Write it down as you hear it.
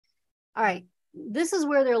All right, this is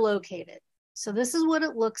where they're located. So this is what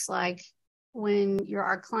it looks like when you're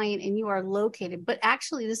our client and you are located. But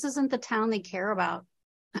actually, this isn't the town they care about,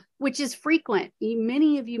 which is frequent.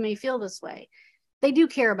 Many of you may feel this way. They do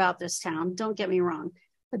care about this town, don't get me wrong,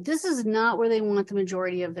 but this is not where they want the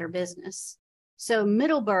majority of their business. So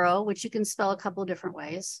Middleborough, which you can spell a couple of different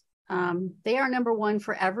ways, they are number one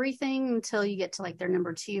for everything until you get to like their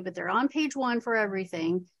number two, but they're on page one for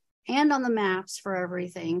everything and on the maps for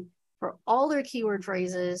everything, for all their keyword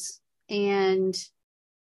phrases. And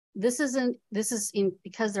this is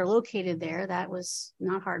because they're located there. That was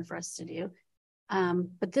not hard for us to do.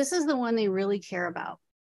 But this is the one they really care about.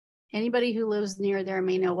 Anybody who lives near there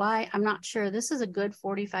may know why. I'm not sure. This is a good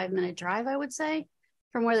 45-minute drive, I would say,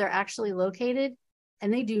 from where they're actually located.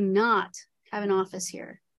 And they do not have an office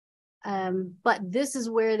here. But this is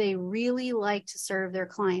where they really like to serve their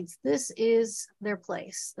clients. This is their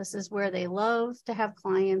place. This is where they love to have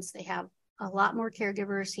clients. They have a lot more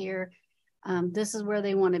caregivers here. This is where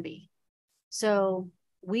they want to be. So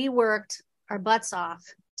we worked our butts off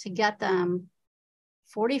to get them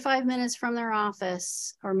 45 minutes from their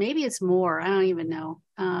office, or maybe it's more, I don't even know,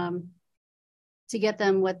 to get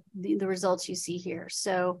them what the results you see here.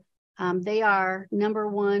 So they are number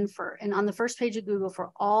one and on the first page of Google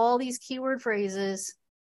for all these keyword phrases,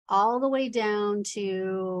 all the way down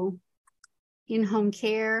to in-home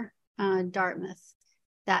care, Dartmouth.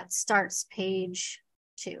 That starts page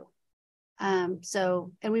 2. And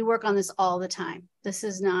we work on this all the time. This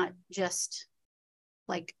is not just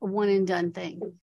like a one and done thing.